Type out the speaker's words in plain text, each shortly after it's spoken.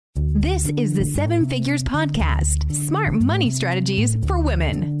This is the Seven Figures Podcast, Smart Money Strategies for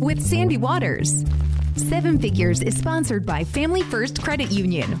Women with Sandy Waters. Seven Figures is sponsored by Family First Credit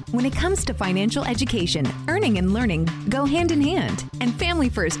Union. When it comes to financial education, earning and learning go hand in hand. And Family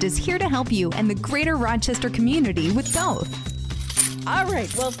First is here to help you and the greater Rochester community with both. All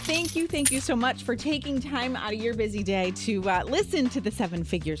right. Well, thank you so much for taking time out of your busy day to listen to the Seven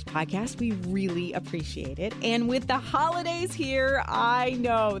Figures Podcast. We really appreciate it. And with the holidays here, I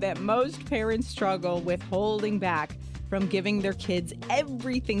know that most parents struggle with holding back from giving their kids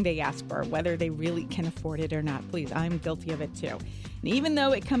everything they ask for, whether they really can afford it or not. Please, I'm guilty of it too. And even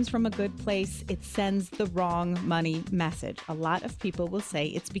though it comes from a good place, it sends the wrong money message. A lot of people will say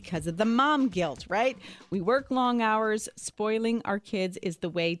it's because of the mom guilt, right? We work long hours. Spoiling our kids is the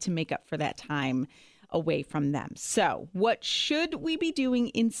way to make up for that time away from them. So what should we be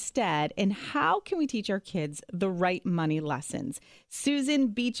doing instead, and how can we teach our kids the right money lessons? Susan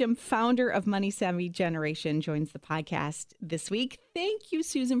Beacham, founder of Money Savvy Generation, joins the podcast this week. Thank you,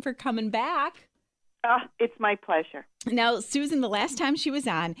 Susan, for coming back. It's my pleasure. Now, Susan, the last time she was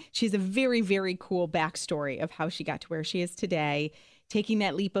on, she has a very, very cool backstory of how she got to where she is today, taking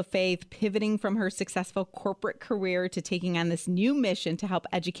that leap of faith, pivoting from her successful corporate career to taking on this new mission to help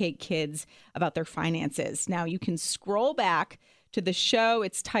educate kids about their finances. Now, you can scroll back to the show.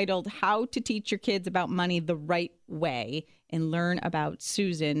 It's titled How to Teach Your Kids About Money the Right Way and learn about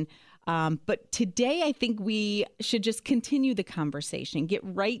Susan. But today, I think we should just continue the conversation, get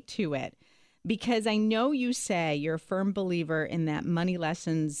right to it. Because I know you say you're a firm believer in that money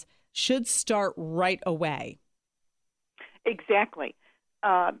lessons should start right away. Exactly.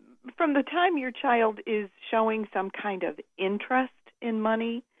 From the time your child is showing some kind of interest in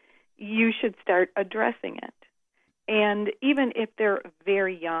money, you should start addressing it. And even if they're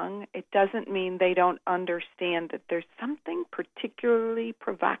very young, it doesn't mean they don't understand that there's something particularly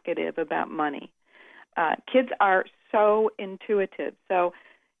provocative about money. Kids are so intuitive. So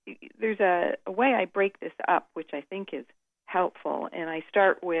there's a way I break this up, which I think is helpful, and I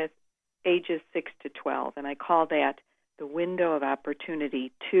start with ages 6 to 12, and I call that the window of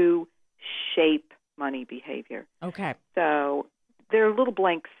opportunity to shape money behavior. Okay. So they're little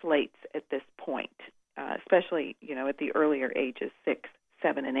blank slates at this point, especially, at the earlier ages, 6,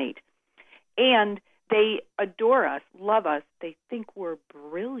 7, and 8. And they adore us, love us, they think we're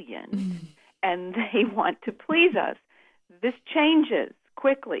brilliant, and they want to please us. This changes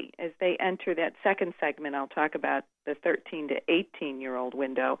quickly as they enter that second segment. I'll talk about the 13 to 18-year-old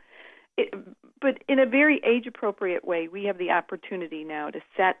window. But in a very age-appropriate way, we have the opportunity now to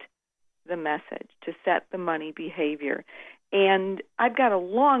set the message, to set the money behavior. And I've got a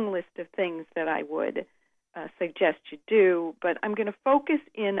long list of things that I would suggest you do, but I'm going to focus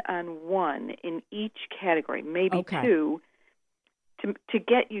in on one in each category, maybe two, to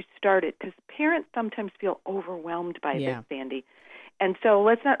get you started, because parents sometimes feel overwhelmed by this, Sandy. And so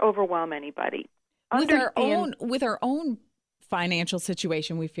let's not overwhelm anybody. With our own financial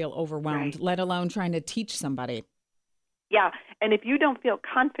situation, we feel overwhelmed, let alone trying to teach somebody. Yeah, and if you don't feel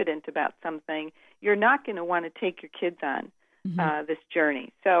confident about something, you're not going to want to take your kids on this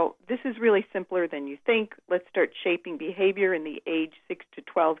journey. So this is really simpler than you think. Let's start shaping behavior in the age 6 to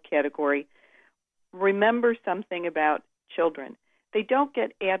 12 category. Remember something about children. They don't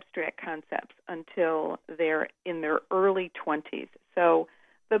get abstract concepts until they're in their early 20s. So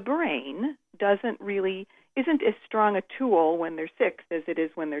the brain isn't as strong a tool when they're 6 as it is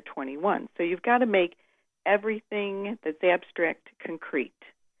when they're 21. So you've got to make everything that's abstract concrete.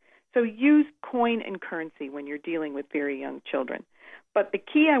 So use coin and currency when you're dealing with very young children. But the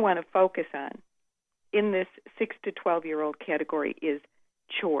key I want to focus on in this 6 to 12-year-old category is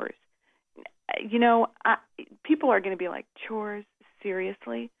chores. People are going to be like, chores?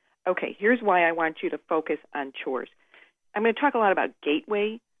 Seriously? Okay, here's why I want you to focus on chores. I'm going to talk a lot about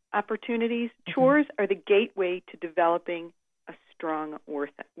gateway opportunities. Chores are the gateway to developing a strong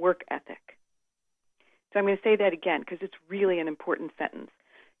work ethic. So I'm going to say that again because it's really an important sentence.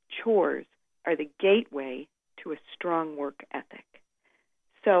 Chores are the gateway to a strong work ethic.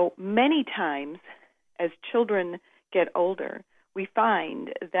 So many times as children get older, we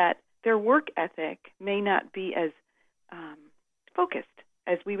find that their work ethic may not be as focused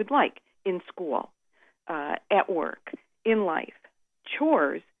as we would like in school, at work, in life.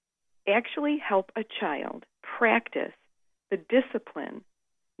 Chores actually help a child practice the discipline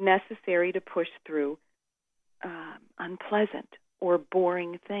necessary to push through unpleasant or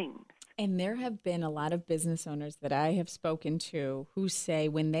boring things. And there have been a lot of business owners that I have spoken to who say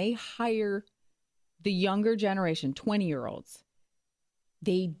when they hire the younger generation, 20-year-olds,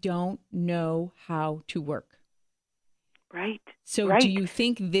 they don't know how to work. Right. So right. do you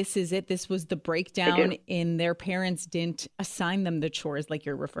think this is it? This was the breakdown in their parents didn't assign them the chores like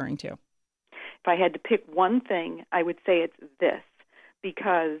you're referring to? If I had to pick one thing, I would say it's this,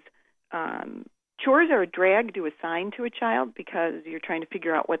 because chores are a drag to assign to a child because you're trying to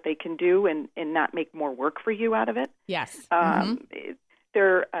figure out what they can do and not make more work for you out of it. Yes.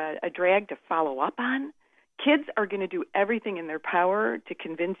 They're a drag to follow up on. Kids are going to do everything in their power to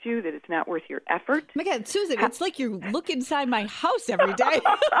convince you that it's not worth your effort. Oh my God, Susan, it's like you look inside my house every day.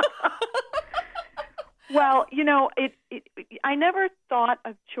 Well, I never thought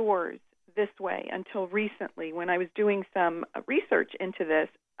of chores this way until recently when I was doing some research into this.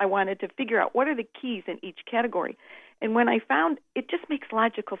 I wanted to figure out what are the keys in each category. And when I found it just makes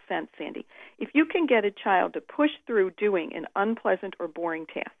logical sense, Sandy. If you can get a child to push through doing an unpleasant or boring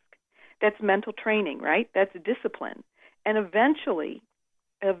task, that's mental training, right? That's discipline. And eventually,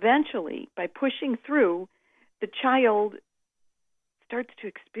 by pushing through, the child starts to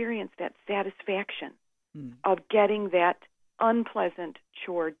experience that satisfaction of getting that unpleasant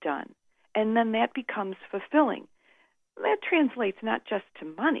chore done. And then that becomes fulfilling. That translates not just to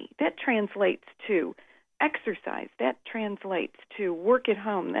money. That translates to exercise. That translates to work at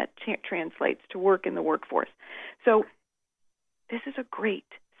home. That translates to work in the workforce. So this is a great,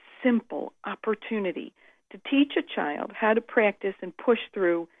 simple opportunity to teach a child how to practice and push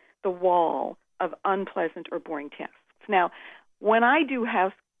through the wall of unpleasant or boring tasks. Now, when I do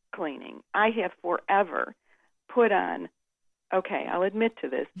house cleaning, I have forever put on, okay, I'll admit to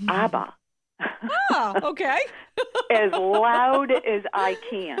this, ABBA. Oh, okay. As loud as I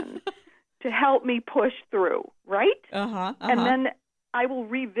can to help me push through, right? And then I will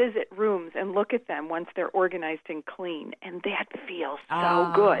revisit rooms and look at them once they're organized and clean, and that feels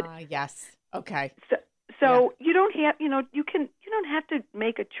so good. Yes. Okay. So you don't have, you don't have to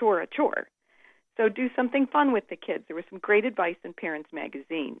make a chore. So do something fun with the kids. There was some great advice in Parents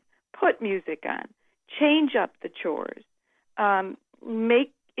Magazine. Put music on. Change up the chores.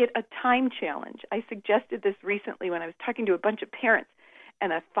 Make it a time challenge. I suggested this recently when I was talking to a bunch of parents,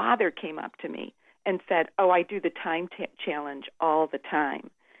 and a father came up to me and said, I do the time challenge all the time.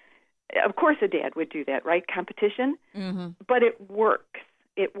 Of course a dad would do that, right? Competition. But it works.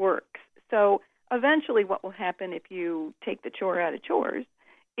 It works. So eventually what will happen if you take the chore out of chores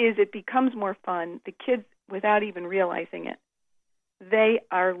is it becomes more fun. The kids, without even realizing it, they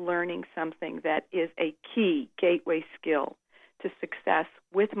are learning something that is a key gateway skill to success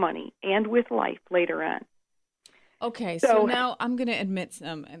with money and with life later on. Okay, so now I'm going to admit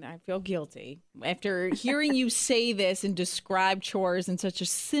some, and I feel guilty. After hearing you say this and describe chores in such a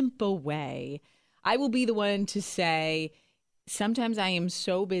simple way, I will be the one to say, sometimes I am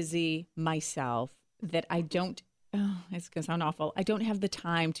so busy myself that I don't, it's going to sound awful, I don't have the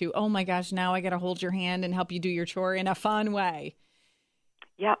time to, oh my gosh, now I got to hold your hand and help you do your chore in a fun way.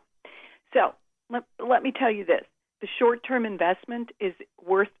 Yeah. So let me tell you this. The short-term investment is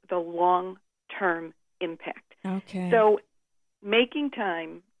worth the long-term impact. Okay. So making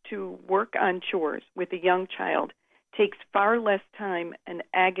time to work on chores with a young child takes far less time and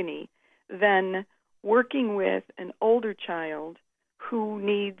agony than working with an older child who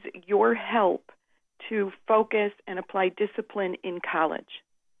needs your help to focus and apply discipline in college,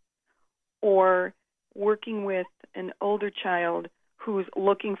 or working with an older child who's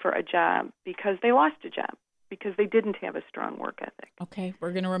looking for a job because they lost a job, because they didn't have a strong work ethic. Okay,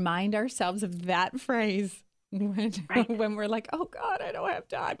 we're going to remind ourselves of that phrase when we're like, oh, God, I don't have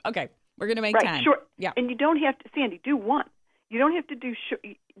time. Okay, we're going to make time. Sure. Yeah. And you don't have to, Sandy, do one. You don't have to do,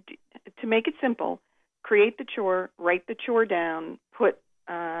 to make it simple, create the chore, write the chore down, put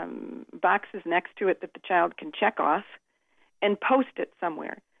boxes next to it that the child can check off, and post it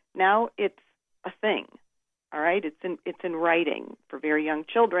somewhere. Now it's a thing. All right? It's in writing. For very young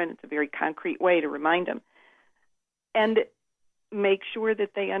children, it's a very concrete way to remind them. And make sure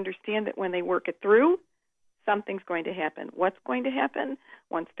that they understand that when they work it through, something's going to happen. What's going to happen?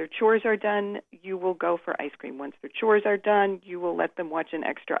 Once their chores are done, you will go for ice cream. Once their chores are done, you will let them watch an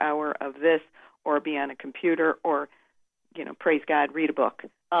extra hour of this or be on a computer or, praise God, read a book.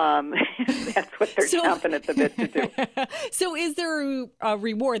 That's what they're chomping at the bit to do. So is there a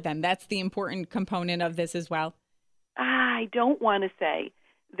reward then? That's the important component of this as well? I don't want to say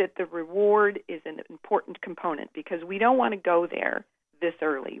that the reward is an important component because we don't want to go there this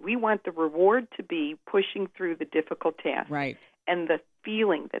early. We want the reward to be pushing through the difficult task, right, and the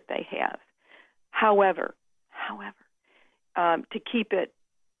feeling that they have. However, to keep it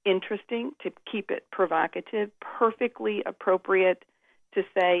interesting, to keep it provocative, perfectly appropriate to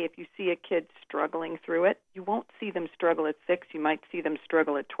say if you see a kid struggling through it, you won't see them struggle at 6, you might see them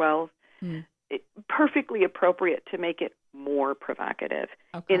struggle at 12. perfectly appropriate to make it more provocative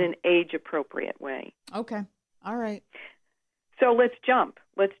in an age-appropriate way. Okay. All right. So let's jump.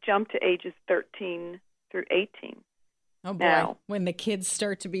 Let's jump to ages 13 through 18. Oh, boy. Now, when the kids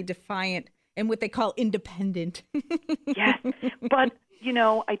start to be defiant and what they call independent. Yes. But, you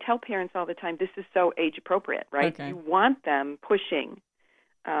know, I tell parents all the time, this is so age-appropriate, right? Okay. You want them pushing.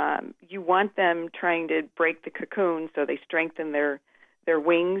 You want them trying to break the cocoon so they strengthen their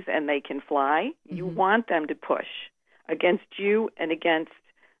wings and they can fly. Mm-hmm. You want them to push against you and against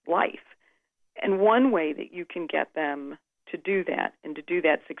life. And one way that you can get them to do that and to do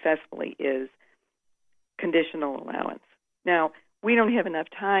that successfully is conditional allowance. Now, we don't have enough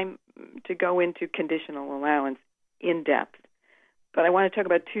time to go into conditional allowance in depth, but I want to talk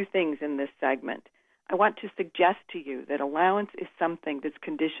about two things in this segment. I want to suggest to you that allowance is something that's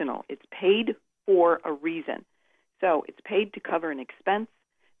conditional. It's paid for a reason. So it's paid to cover an expense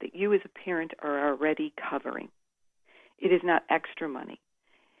that you as a parent are already covering. It is not extra money.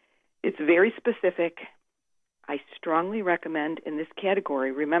 It's very specific. I strongly recommend in this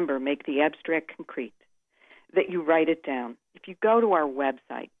category, remember, make the abstract concrete, that you write it down. If you go to our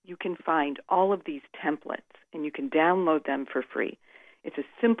website, you can find all of these templates, and you can download them for free. It's a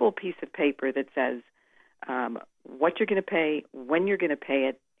simple piece of paper that says what you're going to pay, when you're going to pay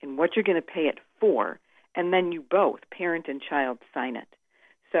it, and what you're going to pay it for, and then you both, parent and child, sign it.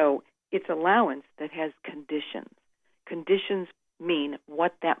 So it's allowance that has conditions. Conditions mean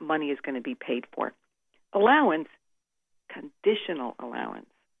what that money is going to be paid for. Allowance, conditional allowance,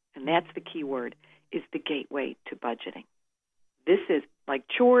 and that's the key word, is the gateway to budgeting. This is like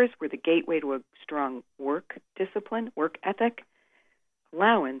chores, we're the gateway to a strong work discipline, work ethic.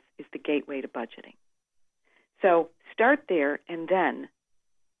 Allowance is the gateway to budgeting. So start there, and then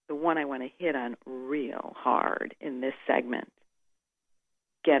the one I want to hit on real hard in this segment,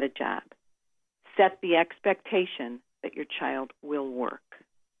 get a job. Set the expectation that your child will work.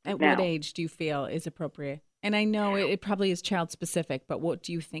 At what age do you feel is appropriate? And I know it probably is child specific, but what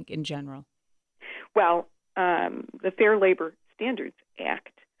do you think in general? Well, the Fair Labor Standards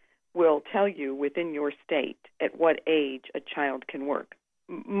Act will tell you within your state at what age a child can work.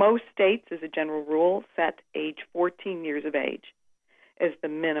 Most states, as a general rule, set age 14 years of age as the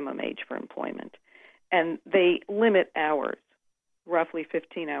minimum age for employment. And they limit hours, roughly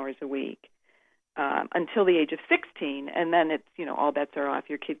 15 hours a week, until the age of 16, and then it's, all bets are off.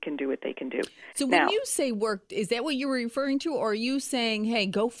 Your kid can do what they can do. So when you say work, is that what you were referring to, or are you saying, hey,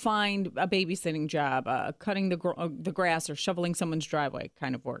 go find a babysitting job, cutting the grass or shoveling someone's driveway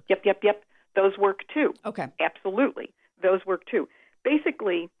kind of work? Yep. Those work too. Okay. Absolutely. Those work too.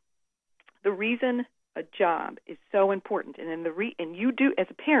 Basically, the reason a job is so important, and you do, as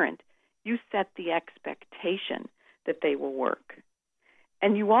a parent, you set the expectation that they will work.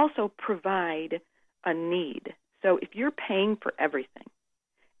 And you also provide a need. So if you're paying for everything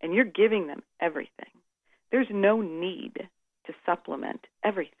and you're giving them everything, there's no need to supplement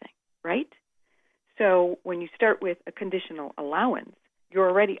everything, right? So when you start with a conditional allowance, you're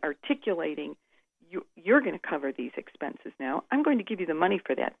already articulating you're going to cover these expenses now. I'm going to give you the money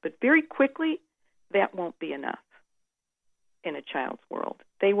for that. But very quickly, that won't be enough in a child's world.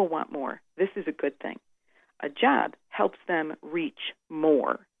 They will want more. This is a good thing. A job helps them reach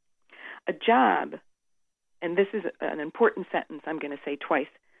more. A job, and this is an important sentence I'm going to say twice,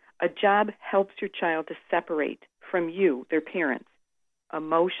 a job helps your child to separate from you, their parents,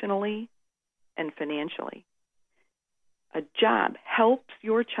 emotionally and financially. A job helps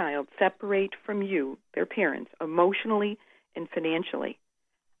your child separate from you, their parents, emotionally and financially.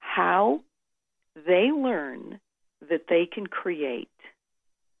 How? They learn that they can create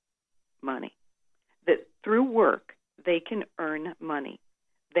money, that through work they can earn money.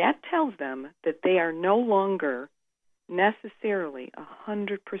 That tells them that they are no longer necessarily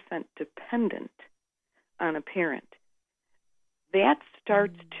 100% dependent on a parent. That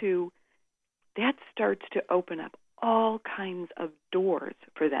starts to open up all kinds of doors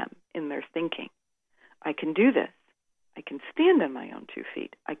for them in their thinking. I can do this. I can stand on my own 2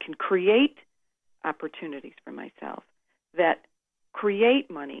 feet. I can create opportunities for myself that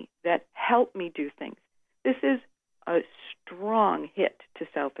create money, that help me do things. This is a strong hit to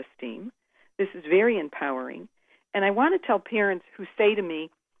self-esteem. This is very empowering. And I want to tell parents who say to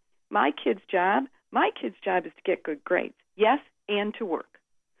me, my kid's job is to get good grades. Yes, and to work.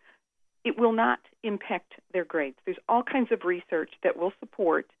 It will not impact their grades. There's all kinds of research that will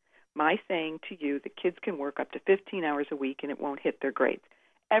support my saying to you that kids can work up to 15 hours a week and it won't hit their grades.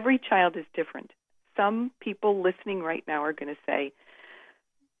 Every child is different. Some people listening right now are going to say,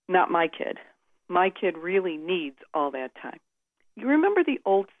 not my kid. My kid really needs all that time. You remember the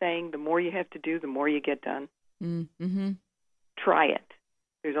old saying, the more you have to do, the more you get done? Mm-hmm. Try it.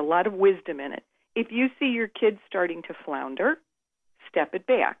 There's a lot of wisdom in it. If you see your kids starting to flounder, step it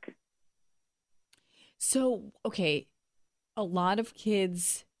back. So, okay, a lot of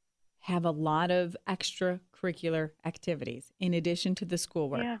kids have a lot of extracurricular activities in addition to the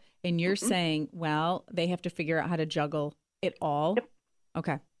schoolwork. Yeah. And you're saying, well, they have to figure out how to juggle it all? Yep.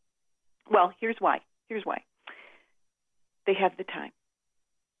 Okay. Well, here's why. They have the time.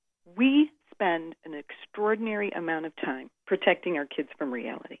 We spend an extraordinary amount of time protecting our kids from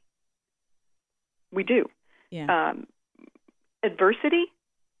reality. We do. Yeah. Adversity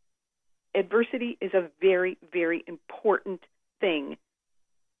is a very, very important thing.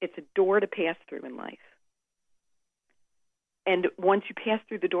 It's a door to pass through in life. And once you pass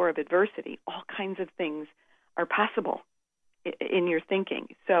through the door of adversity, all kinds of things are possible in your thinking.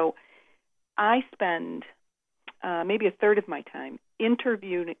 So I spend maybe a third of my time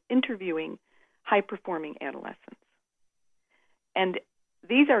interviewing high-performing adolescents. And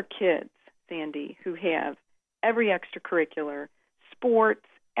these are kids, Sandy, who have every extracurricular, sports,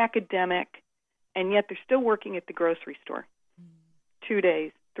 academic, and yet they're still working at the grocery store 2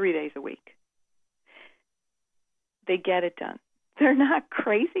 days, 3 days a week. They get it done. They're not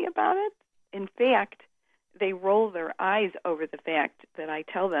crazy about it. In fact, they roll their eyes over the fact that I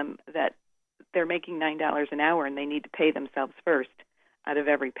tell them that they're making $9 an hour and they need to pay themselves first out of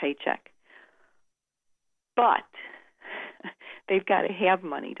every paycheck. But they've got to have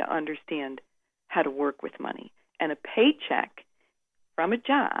money to understand how to work with money. And a paycheck from a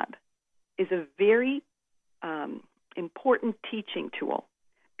job is a very important teaching tool,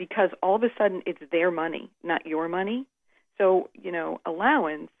 because all of a sudden it's their money, not your money. So,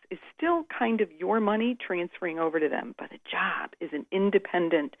 allowance is still kind of your money transferring over to them, but a job is an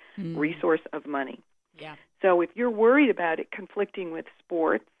independent resource of money. Yeah. So if you're worried about it conflicting with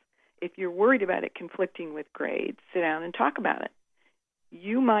sports, if you're worried about it conflicting with grades, sit down and talk about it.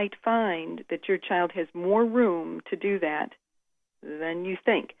 You might find that your child has more room to do that than you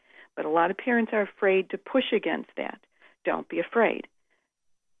think. But a lot of parents are afraid to push against that. Don't be afraid.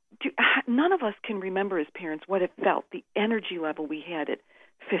 None of us can remember as parents what it felt, the energy level we had at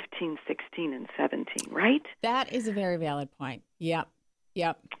 15, 16, and 17, right? That is a very valid point. Yep.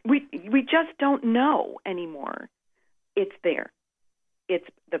 We just don't know anymore. It's there. It's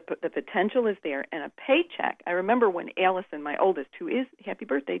the potential is there, and a paycheck. I remember when Allison, my oldest, who is, happy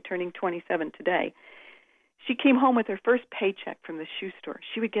birthday, turning 27 today, she came home with her first paycheck from the shoe store.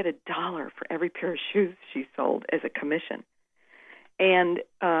 She would get $1 for every pair of shoes she sold as a commission. And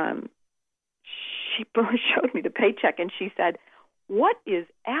she showed me the paycheck, and she said, "What is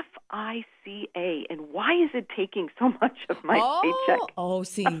FICA, and why is it taking so much of my paycheck?" Oh,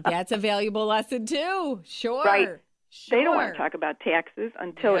 see, that's a valuable lesson too. Sure. Right. Sure. They don't want to talk about taxes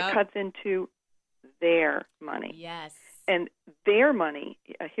until it cuts into their money. Yes. And their money,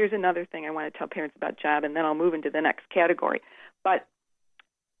 here's another thing I want to tell parents about job, and then I'll move into the next category. But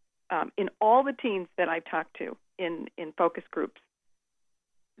in all the teens that I've talked to in focus groups,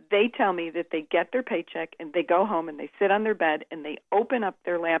 they tell me that they get their paycheck and they go home and they sit on their bed and they open up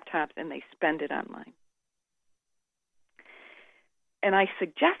their laptops and they spend it online. And I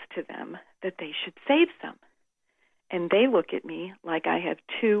suggest to them that they should save some. And they look at me like I have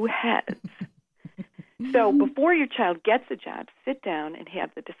two heads. So before your child gets a job, sit down and have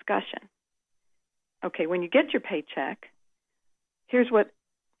the discussion. Okay, when you get your paycheck, here's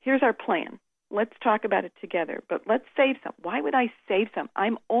our plan. Let's talk about it together, but let's save some. Why would I save some?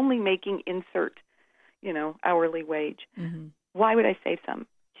 I'm only making insert, hourly wage. Mm-hmm. Why would I save some?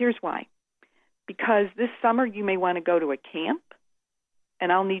 Here's why. Because this summer you may want to go to a camp,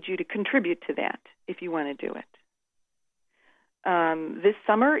 and I'll need you to contribute to that if you want to do it. This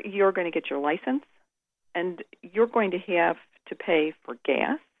summer you're going to get your license, and you're going to have to pay for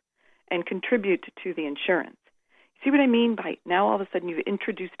gas and contribute to the insurance. See what I mean by now all of a sudden you've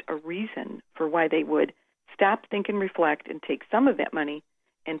introduced a reason for why they would stop, think, and reflect and take some of that money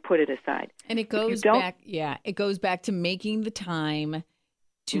and put it aside. And it goes back, it goes back to making the time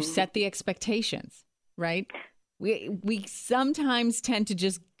to set the expectations, right? We sometimes tend to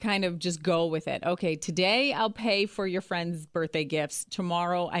just kind of just go with it. Okay, today I'll pay for your friend's birthday gifts.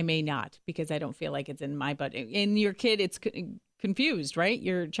 Tomorrow I may not because I don't feel like it's in my budget. And your kid, it's confused, right?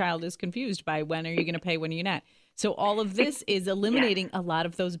 Your child is confused by when are you going to pay, when are you not? So all of this is eliminating a lot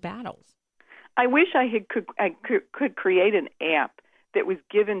of those battles. I wish I could create an app that was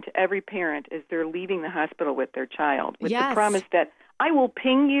given to every parent as they're leaving the hospital with their child, with the promise that I will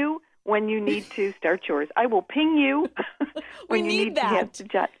ping you when you need to start yours. I will ping you when you need to have the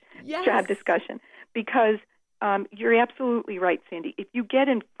job discussion. Because You're absolutely right, Sandy. If you get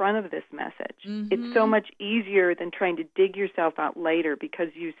in front of this message, it's so much easier than trying to dig yourself out later because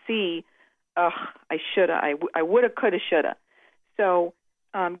you see, I shoulda, I woulda, coulda, shoulda. So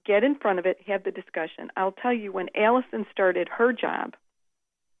get in front of it, have the discussion. I'll tell you, when Allison started her job,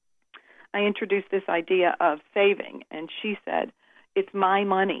 I introduced this idea of saving, and she said, it's my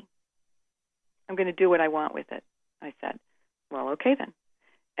money. I'm going to do what I want with it. I said, well, okay then.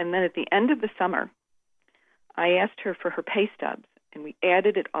 And then at the end of the summer, I asked her for her pay stubs, and we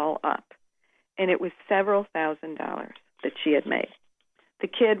added it all up. And it was several $1,000s that she had made. The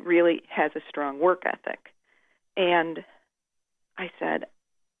kid really has a strong work ethic. And I said,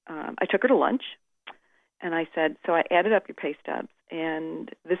 I took her to lunch, and I said, so I added up your pay stubs, and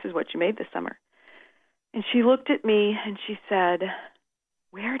this is what you made this summer. And she looked at me, and she said,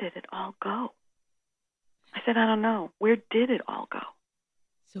 where did it all go? I said, I don't know. Where did it all go?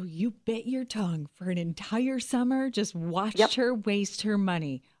 So you bit your tongue for an entire summer, just watched her waste her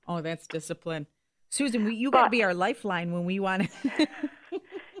money. Oh, that's discipline. Susan, you got to be our lifeline when we want to.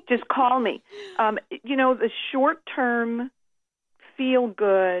 Just call me. The short-term, feel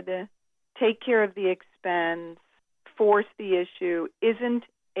good, take care of the expense, force the issue isn't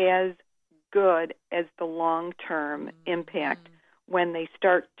as good as the long-term impact when the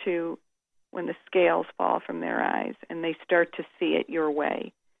scales fall from their eyes and they start to see it your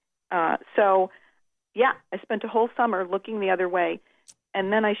way. I spent a whole summer looking the other way.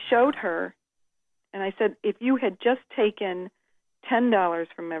 And then I showed her, and I said, if you had just taken $10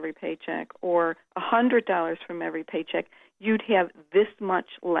 from every paycheck or $100 from every paycheck, you'd have this much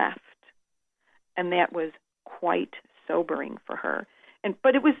left. And that was quite sobering for her.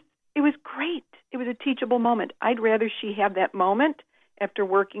 But it was great. It was a teachable moment. I'd rather she have that moment after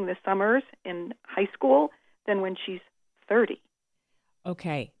working the summers in high school than when she's 30.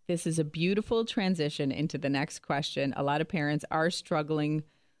 Okay, this is a beautiful transition into the next question. A lot of parents are struggling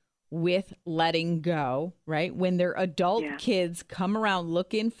with letting go, right? When their adult kids come around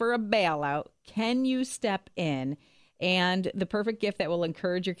looking for a bailout, can you step in? And the perfect gift that will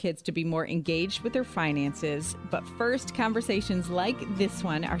encourage your kids to be more engaged with their finances. But first, conversations like this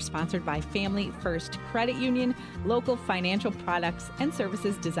one are sponsored by Family First Credit Union, local financial products and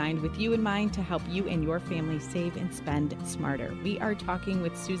services designed with you in mind to help you and your family save and spend smarter. We are talking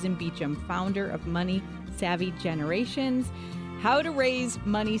with Susan Beacham, founder of Money Savvy Generations, how to raise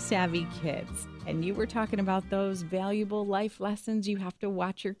money savvy kids. And you were talking about those valuable life lessons. You have to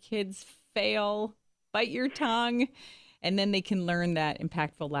watch your kids fail, bite your tongue, and then they can learn that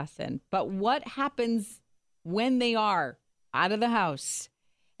impactful lesson. But what happens when they are out of the house?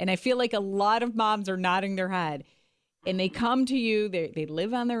 And I feel like a lot of moms are nodding their head, and they come to you, they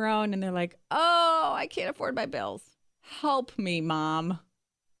live on their own, and they're like, oh, I can't afford my bills. Help me, Mom.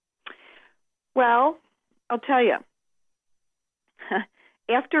 Well, I'll tell you,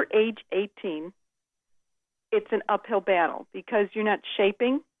 after age 18, it's an uphill battle because you're not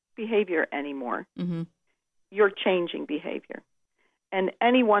shaping behavior anymore. Mm-hmm. You're changing behavior. And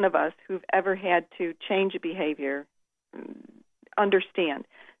any one of us who've ever had to change a behavior understand.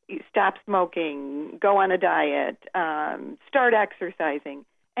 You stop smoking, go on a diet, start exercising.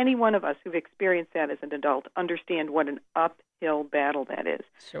 Any one of us who've experienced that as an adult understand what an uphill battle that is.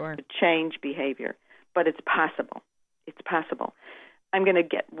 Sure. To change behavior. But it's possible. It's possible. I'm going to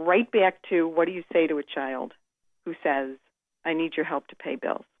get right back to what do you say to a child who says, I need your help to pay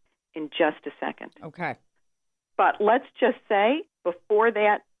bills, in just a second. Okay. But let's just say before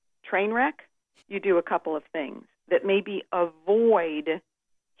that train wreck, you do a couple of things that maybe avoid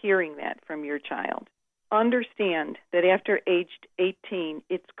hearing that from your child. Understand that after age 18,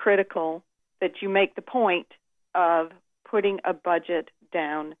 it's critical that you make the point of putting a budget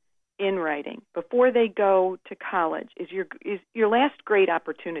down in writing. Before they go to college is your last great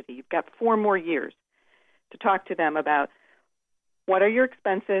opportunity. You've got 4 more years to talk to them about what are your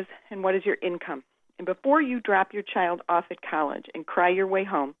expenses and what is your income. And before you drop your child off at college and cry your way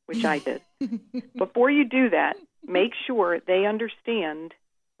home, which I did, before you do that, make sure they understand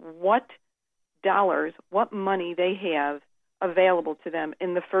what dollars, what money they have available to them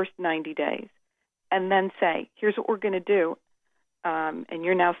in the first 90 days. And then say, here's what we're going to do. And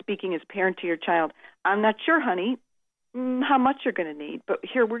you're now speaking as a parent to your child. I'm not sure, honey, how much you're going to need. But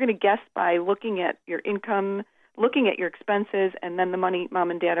here, we're going to guess by looking at your income, looking at your expenses, and then the money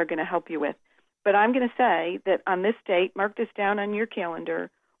Mom and Dad are going to help you with. But I'm going to say that on this date, mark this down on your calendar,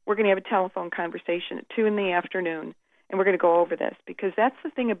 we're going to have a telephone conversation at 2 p.m, and we're going to go over this. Because that's the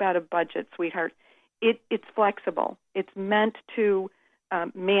thing about a budget, sweetheart. It's flexible. It's meant to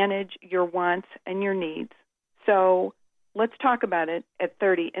manage your wants and your needs. So let's talk about it at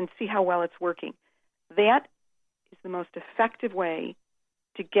 30 and see how well it's working. That the most effective way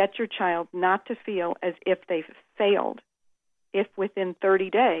to get your child not to feel as if they've failed if within 30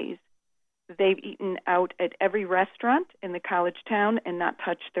 days they've eaten out at every restaurant in the college town and not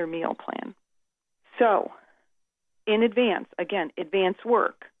touched their meal plan. So, in advance, again, advance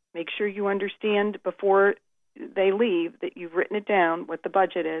work. Make sure you understand before they leave that you've written it down, what the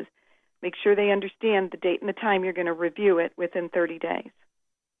budget is. Make sure they understand the date and the time you're going to review it within 30 days.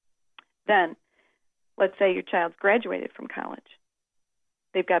 Then, let's say your child's graduated from college.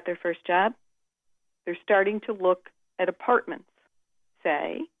 They've got their first job. They're starting to look at apartments.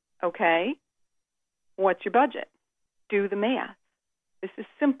 Say, okay, what's your budget? Do the math. This is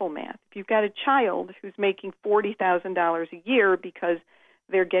simple math. If you've got a child who's making $40,000 a year because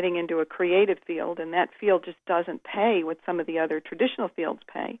they're getting into a creative field and that field just doesn't pay what some of the other traditional fields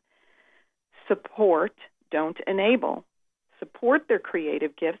pay, support, don't enable. Support their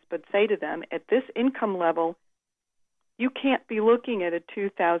creative gifts, but say to them, at this income level, you can't be looking at a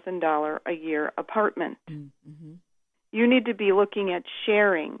 $2,000 a year apartment. Mm-hmm. You need to be looking at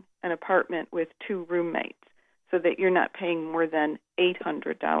sharing an apartment with 2 roommates so that you're not paying more than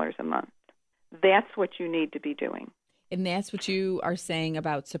 $800 a month. That's what you need to be doing. And that's what you are saying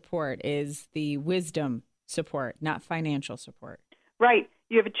about support is the wisdom support, not financial support. Right.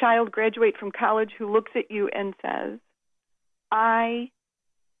 You have a child graduate from college who looks at you and says, I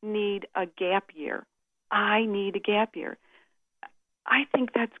need a gap year. I need a gap year. I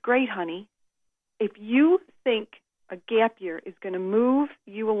think that's great, honey. If you think a gap year is going to move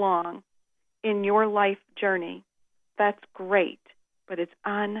you along in your life journey, that's great, but it's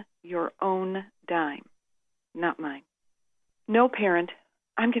on your own dime, not mine. No parent,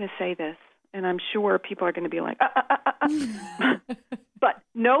 I'm going to say this, and I'm sure people are going to be like, but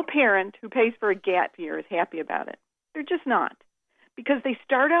no parent who pays for a gap year is happy about it. They're just not. Because they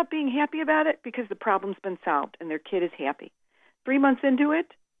start out being happy about it because the problem's been solved and their kid is happy. 3 months into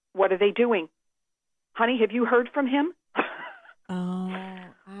it, what are they doing? Honey, have you heard from him? Oh,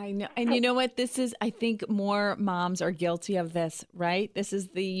 I know. And you know what? This is, I think more moms are guilty of this, right? This is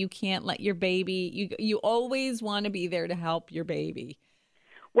you can't let your baby, you always want to be there to help your baby.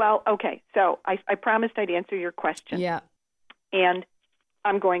 Well, okay. So I promised I'd answer your question. Yeah. And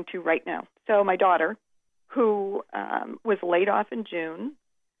I'm going to right now. So my daughter, who was laid off in June,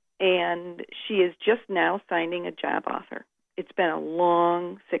 and she is just now signing a job offer. It's been a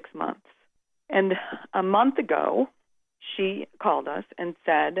long 6 months. And a month ago, she called us and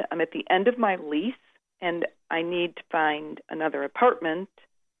said, I'm at the end of my lease, and I need to find another apartment.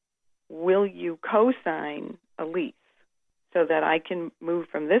 Will you co-sign a lease so that I can move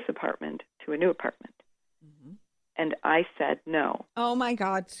from this apartment to a new apartment? Mm-hmm. And I said no. Oh, my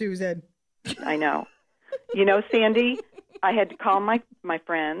God, Susan. I know. You know, Sandy, I had to call my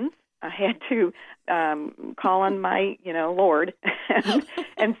friends. I had to call on my, Lord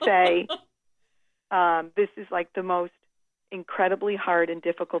and say, this is like the most incredibly hard and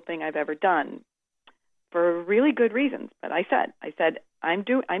difficult thing I've ever done for really good reasons. But I said,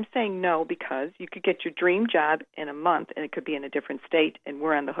 I'm saying no because you could get your dream job in a month and it could be in a different state and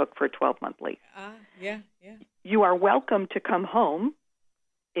we're on the hook for a 12-month lease. Yeah. You are welcome to come home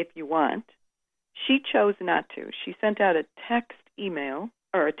if you want. She chose not to. She sent out a text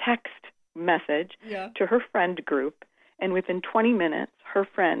message to her friend group, and within 20 minutes, her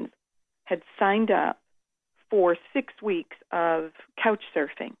friends had signed up for 6 weeks of couch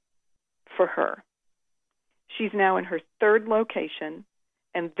surfing for her. She's now in her 3rd location,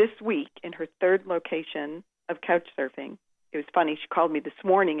 and this week in her 3rd location of couch surfing, it was funny, she called me this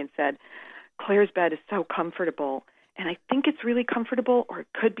morning and said, Claire's bed is so comfortable. And I think it's really comfortable, or it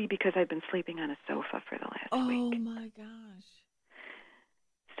could be because I've been sleeping on a sofa for the last week. Oh, my gosh.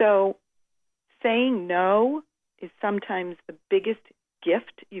 So saying no is sometimes the biggest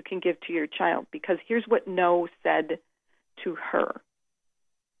gift you can give to your child, because here's what no said to her.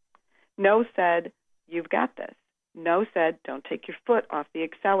 No said, you've got this. No said, don't take your foot off the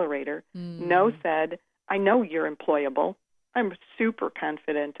accelerator. No said, I know you're employable. I'm super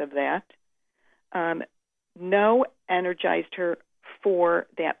confident of that. No energized her for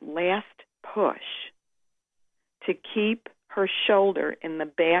that last push to keep her shoulder in the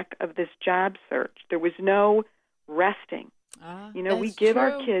back of this job search. There was no resting. We give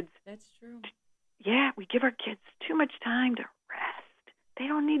our kids. That's true. We give our kids too much time to rest. They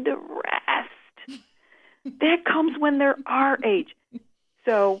don't need to rest. That comes when they're our age.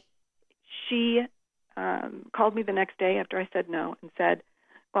 So she called me the next day after I said no and said,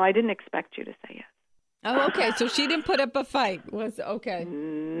 well, I didn't expect you to say yes. Oh, okay. So she didn't put up a fight. Was okay.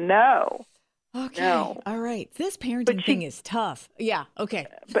 No. Okay. No. All right. This parenting thing is tough. Yeah. Okay.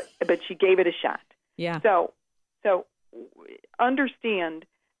 But she gave it a shot. Yeah. So So understand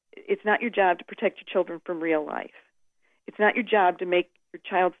it's not your job to protect your children from real life. It's not your job to make your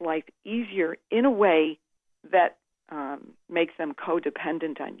child's life easier in a way that makes them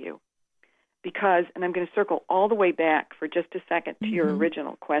codependent on you. Because, and I'm going to circle all the way back for just a second to your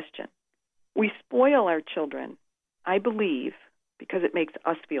original question, we spoil our children, I believe, because it makes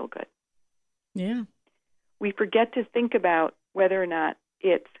us feel good. Yeah. We forget to think about whether or not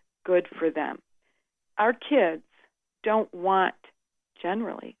it's good for them. Our kids don't want,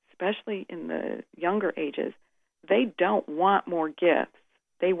 generally, especially in the younger ages, they don't want more gifts.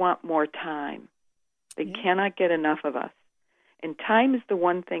 They want more time. They cannot get enough of us. And time is the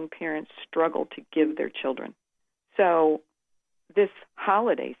one thing parents struggle to give their children. So this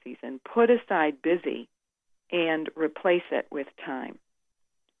holiday season, put aside busy and replace it with time.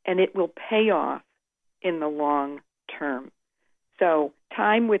 And it will pay off in the long term. So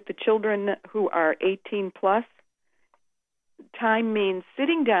time with the children who are 18 plus, time means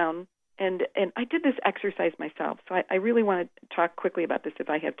sitting down, and I did this exercise myself, so I really want to talk quickly about this if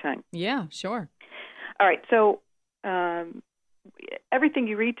I have time. Yeah, sure. All right, so everything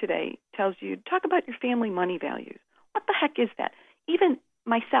you read today tells you, talk about your family money values. What the heck is that? Even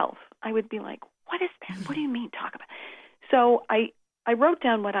myself, I would be like, what is that? What do you mean talk about? So I wrote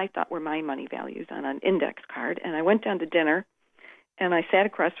down what I thought were my money values on an index card, and I went down to dinner, and I sat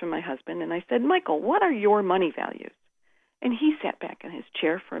across from my husband, and I said, Michael, what are your money values? And he sat back in his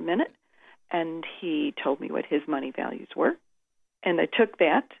chair for a minute, and he told me what his money values were. And I took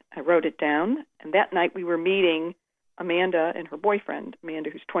that, I wrote it down, and that night we were meeting Amanda and her boyfriend, Amanda,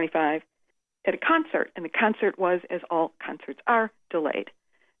 who's 25, at a concert. And the concert was, as all concerts are, delayed.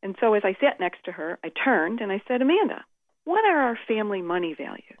 And so as I sat next to her, I turned and I said, Amanda, what are our family money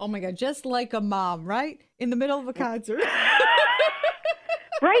values? Oh, my God, just like a mom, right? In the middle of a concert.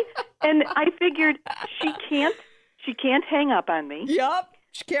 Right? And I figured she can't hang up on me. Yup.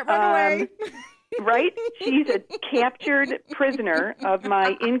 She can't run away. Right? She's a captured prisoner of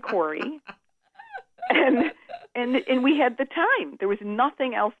my inquiry. And we had the time. There was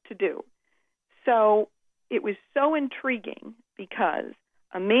nothing else to do. So it was so intriguing because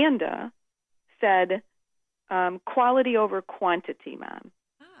Amanda said, quality over quantity, Mom.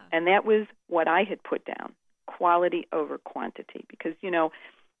 And that was what I had put down, quality over quantity. Because, you know,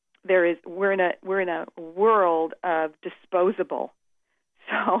 we're in a world of disposable.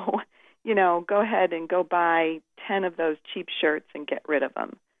 So, you know, go ahead and go buy 10 of those cheap shirts and get rid of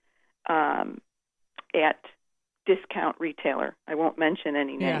them at discount retailer. I won't mention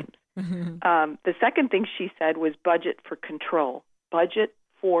any names. Yeah. The second thing she said was budget for control. Budget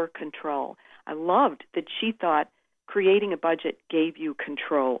for control. I loved that she thought creating a budget gave you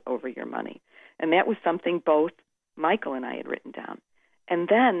control over your money. And that was something both Michael and I had written down. And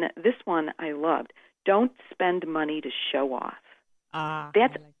then this one I loved. Don't spend money to show off.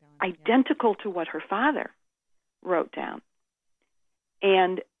 That's identical to what her father wrote down.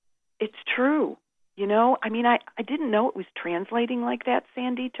 And it's true. You know, I mean, I didn't know it was translating like that,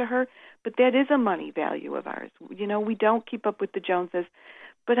 Sandy, to her, but that is a money value of ours. You know, we don't keep up with the Joneses,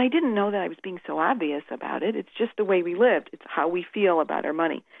 but I didn't know that I was being so obvious about it. It's just the way we lived. It's how we feel about our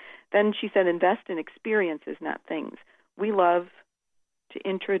money. Then she said, invest in experiences, not things. We love to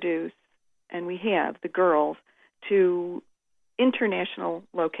introduce, and we have, the girls to international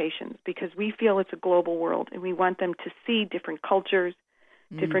locations because we feel it's a global world and we want them to see different cultures,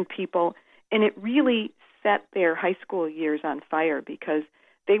 different people. And it really set their high school years on fire because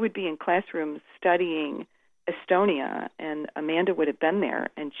they would be in classrooms studying Estonia, and Amanda would have been there,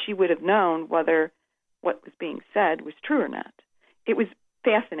 and she would have known whether what was being said was true or not. It was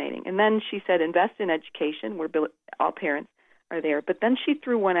fascinating. And then she said, invest in education, where all parents are there. But then she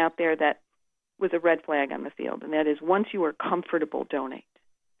threw one out there that was a red flag on the field, and that is once you are comfortable, donate.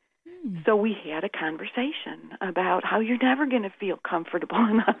 So we had a conversation about how you're never going to feel comfortable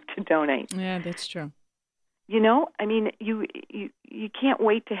enough to donate. Yeah, that's true. You know, I mean, you can't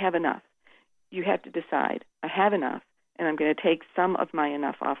wait to have enough. You have to decide, I have enough, and I'm going to take some of my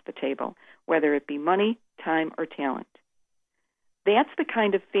enough off the table, whether it be money, time, or talent. That's the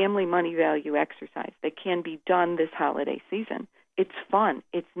kind of family money value exercise that can be done this holiday season. It's fun.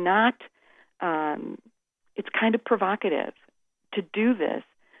 It's not, it's kind of provocative to do this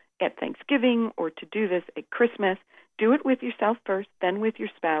at Thanksgiving or to do this at Christmas. Do it with yourself first, then with your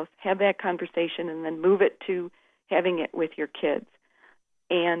spouse. Have that conversation, and then move it to having it with your kids.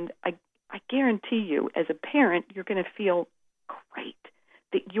 And I guarantee you, as a parent, you're going to feel great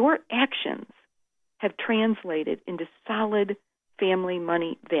that your actions have translated into solid family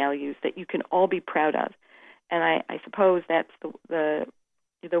money values that you can all be proud of. And I suppose that's the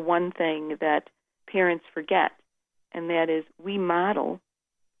one thing that parents forget and that is we model,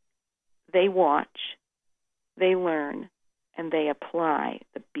 they watch, they learn, and they apply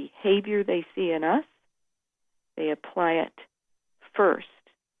the behavior they see in us. They apply it first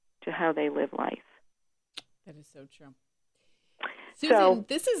to how they live life. That is so true. Susan, So,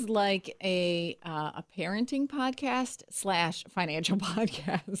 this is like a parenting podcast / financial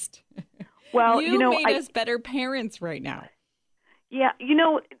podcast. well, you made us better parents right now. Yeah,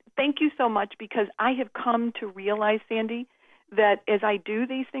 thank you so much, because I have come to realize, Sandy, that as I do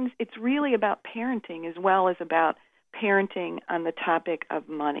these things, it's really about parenting as well as about parenting on the topic of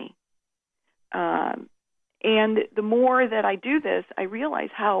money. And the more that I do this, I realize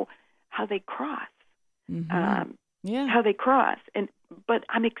how they cross. Mm-hmm. How they cross. But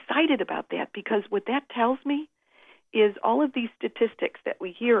I'm excited about that, because what that tells me is all of these statistics that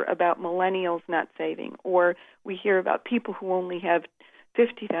we hear about millennials not saving, or we hear about people who only have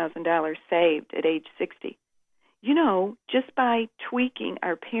 $50,000 saved at age 60. Just by tweaking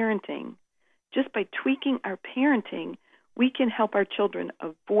our parenting, we can help our children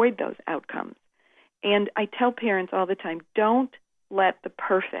avoid those outcomes. And I tell parents all the time, don't let the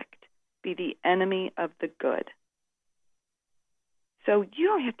perfect be the enemy of the good. So you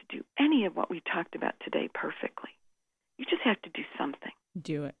don't have to do any of what we talked about today perfectly. You just have to do something.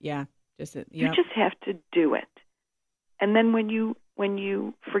 Do it, yeah. You just have to do it. And then when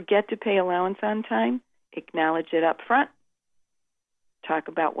you forget to pay allowance on time, acknowledge it up front, talk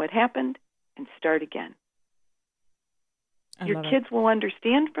about what happened, and start again. Your kids will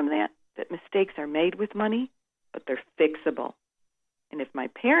understand from that mistakes are made with money, but they're fixable. And if my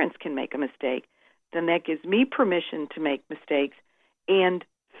parents can make a mistake, then that gives me permission to make mistakes and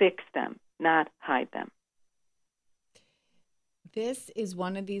fix them, not hide them. This is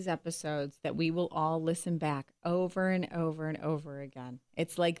one of these episodes that we will all listen back over and over and over again.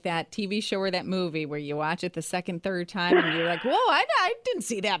 It's like that TV show or that movie where you watch it the second, third time, and you're like, whoa, I didn't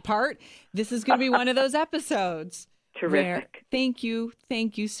see that part. This is going to be one of those episodes. Terrific. Thank you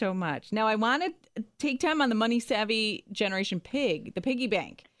so much. Now, I want to take time on the Money Savvy Generation Pig, the piggy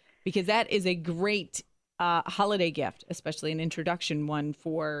bank, because that is a great holiday gift, especially an introduction one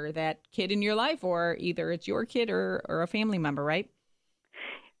for that kid in your life, or either it's your kid or a family member, right?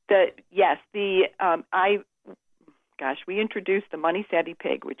 We introduced the Money Savvy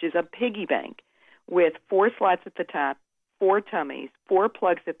Pig, which is a piggy bank with 4 slots at the top, 4 tummies, 4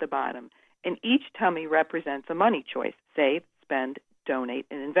 plugs at the bottom, and each tummy represents a money choice: save, spend, donate,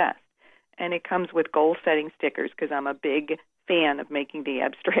 and invest. And it comes with goal-setting stickers, because I'm a big fan of making the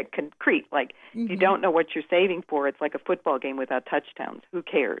abstract concrete. Like, if you don't know what you're saving for, it's like a football game without touchdowns. Who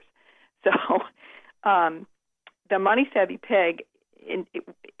cares? So the Money Savvy Pig,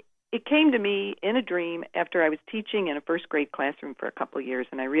 it came to me in a dream after I was teaching in a first-grade classroom for a couple of years,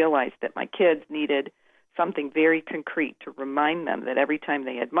 and I realized that my kids needed something very concrete to remind them that every time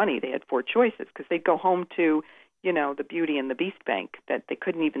they had money, they had 4 choices, because they'd go home to, the Beauty and the Beast bank, that they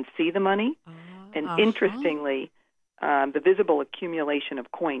couldn't even see the money. And interestingly, the visible accumulation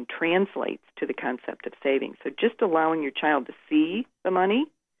of coin translates to the concept of saving. So just allowing your child to see the money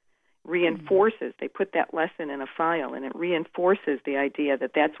reinforces, they put that lesson in a file, and it reinforces the idea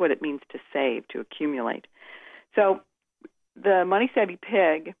that that's what it means to save, to accumulate. So the Money Savvy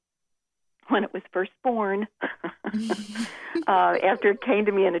Pig, when it was first born, after it came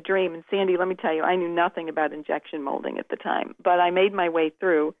to me in a dream, and Sandy, let me tell you, I knew nothing about injection molding at the time, but I made my way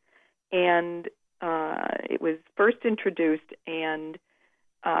through, and it was first introduced, and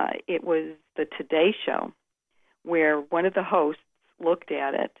it was the Today Show, where one of the hosts looked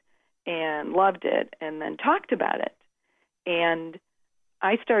at it and loved it and then talked about it. And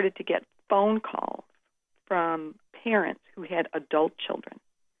I started to get phone calls from parents who had adult children.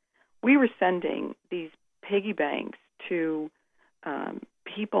 We were sending these piggy banks to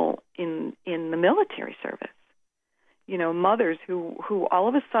people in the military service. Mothers who all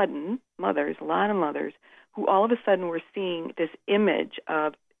of a sudden, a lot of mothers, who all of a sudden were seeing this image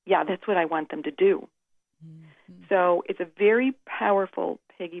of, yeah, that's what I want them to do. Mm-hmm. So it's a very powerful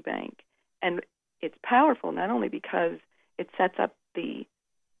piggy bank. And it's powerful not only because it sets up the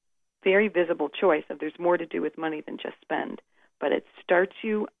very visible choice of there's more to do with money than just spend, but it starts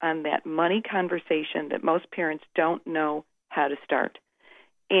you on that money conversation that most parents don't know how to start.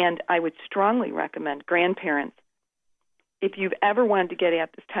 And I would strongly recommend grandparents, if you've ever wanted to get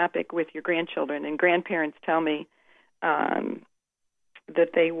at this topic with your grandchildren, and grandparents tell me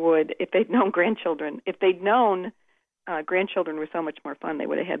that they would, if they'd known grandchildren were so much more fun, they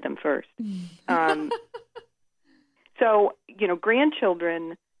would have had them first. So,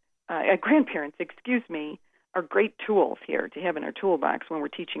 grandparents, are great tools here to have in our toolbox when we're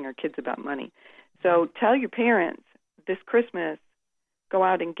teaching our kids about money. So tell your parents, this Christmas, go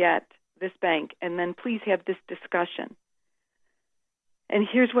out and get this bank, and then please have this discussion. And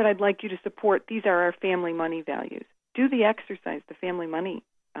here's what I'd like you to support. These are our family money values. Do the exercise, the family money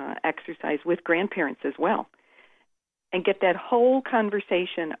exercise with grandparents as well, and get that whole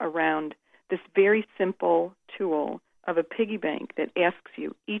conversation around this very simple tool of a piggy bank that asks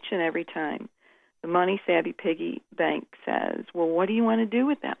you each and every time. The Money Savvy Piggy Bank says, well, what do you want to do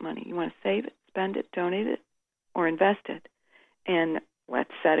with that money? You want to save it, spend it, donate it, or invest it? And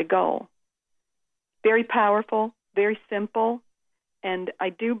let's set a goal. Very powerful, very simple, and I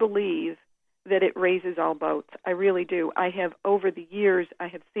do believe that it raises all boats. I really do. I have, over the years, I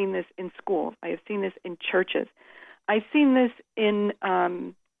have seen this in schools. I have seen this in churches. I've seen this in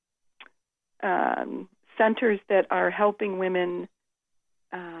centers that are helping women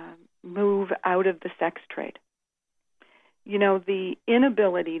move out of the sex trade. You know, the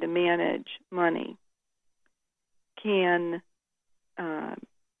inability to manage money can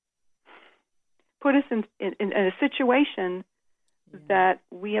put us in a situation that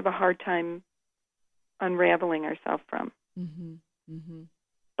we have a hard time unraveling ourselves from. Mm-hmm. Mm-hmm.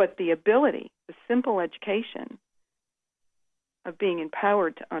 But the ability, the simple education of being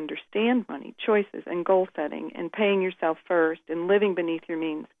empowered to understand money, choices, and goal setting, and paying yourself first, and living beneath your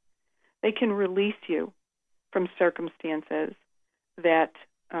means, they can release you from circumstances that,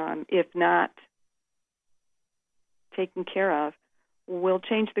 if not taken care of, will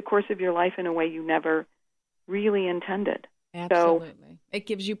change the course of your life in a way you never really intended. Absolutely. So, it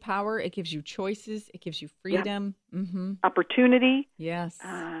gives you power. It gives you choices. It gives you freedom. Yeah. Mm-hmm. Opportunity. Yes.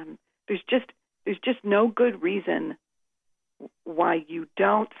 There's just no good reason why you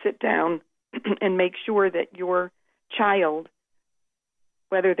don't sit down and make sure that your child,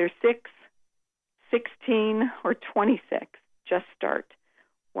 whether they're 6, 16, or 26, just start.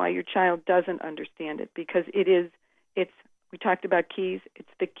 Why your child doesn't understand it, because we talked about keys. It's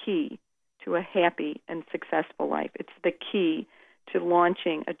the key to a happy and successful life. It's the key to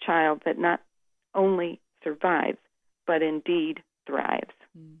launching a child that not only survives, but indeed thrives.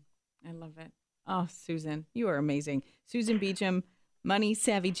 I love it. Oh, Susan, you are amazing. Susan Beacham, Money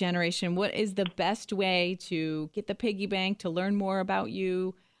Savvy Generation. What is the best way to get the piggy bank, to learn more about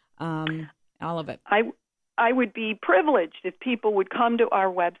you, all of it? I would be privileged if people would come to our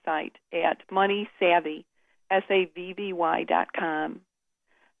website at moneysavvy, SAVVY.com,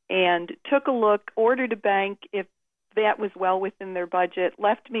 and took a look, ordered a bank if that was well within their budget,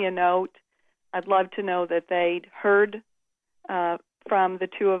 left me a note. I'd love to know that they'd heard from the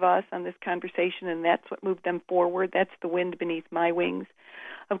two of us on this conversation, and that's what moved them forward. That's the wind beneath my wings.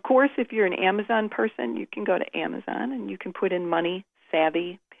 Of course, if you're an Amazon person, you can go to Amazon and you can put in Money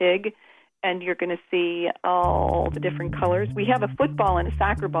Savvy Pig, and you're going to see all the different colors. We have a football and a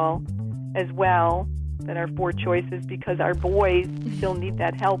soccer ball as well that are 4 choices, because our boys still need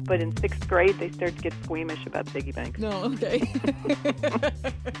that help, but in 6th grade they start to get squeamish about piggy banks. No, okay.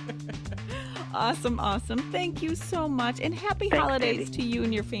 Awesome. Thank you so much, and happy holidays to you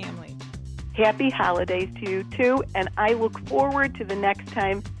and your family. Happy holidays to you too, and I look forward to the next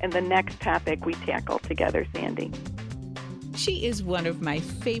time and the next topic we tackle together, Sandy. She is one of my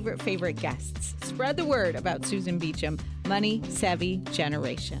favorite guests. Spread the word about Susan Beacham, Money Savvy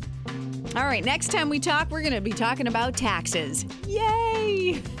Generation. All right, next time we talk, we're going to be talking about taxes.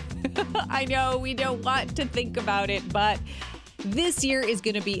 Yay! I know we don't want to think about it, but this year is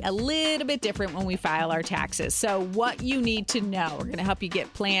going to be a little bit different when we file our taxes. So what you need to know, we're going to help you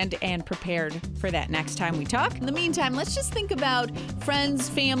get planned and prepared for that next time we talk. In the meantime, let's just think about friends,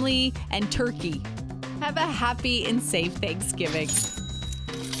 family, and turkey. Have a happy and safe Thanksgiving.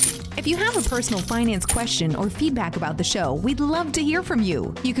 If you have a personal finance question or feedback about the show, we'd love to hear from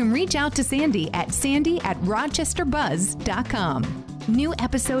you. You can reach out to Sandy at rochesterbuzz.com. New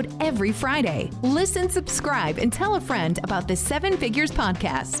episode every Friday. Listen, subscribe, and tell a friend about the 7 Figures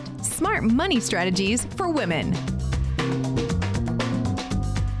Podcast. Smart money strategies for women.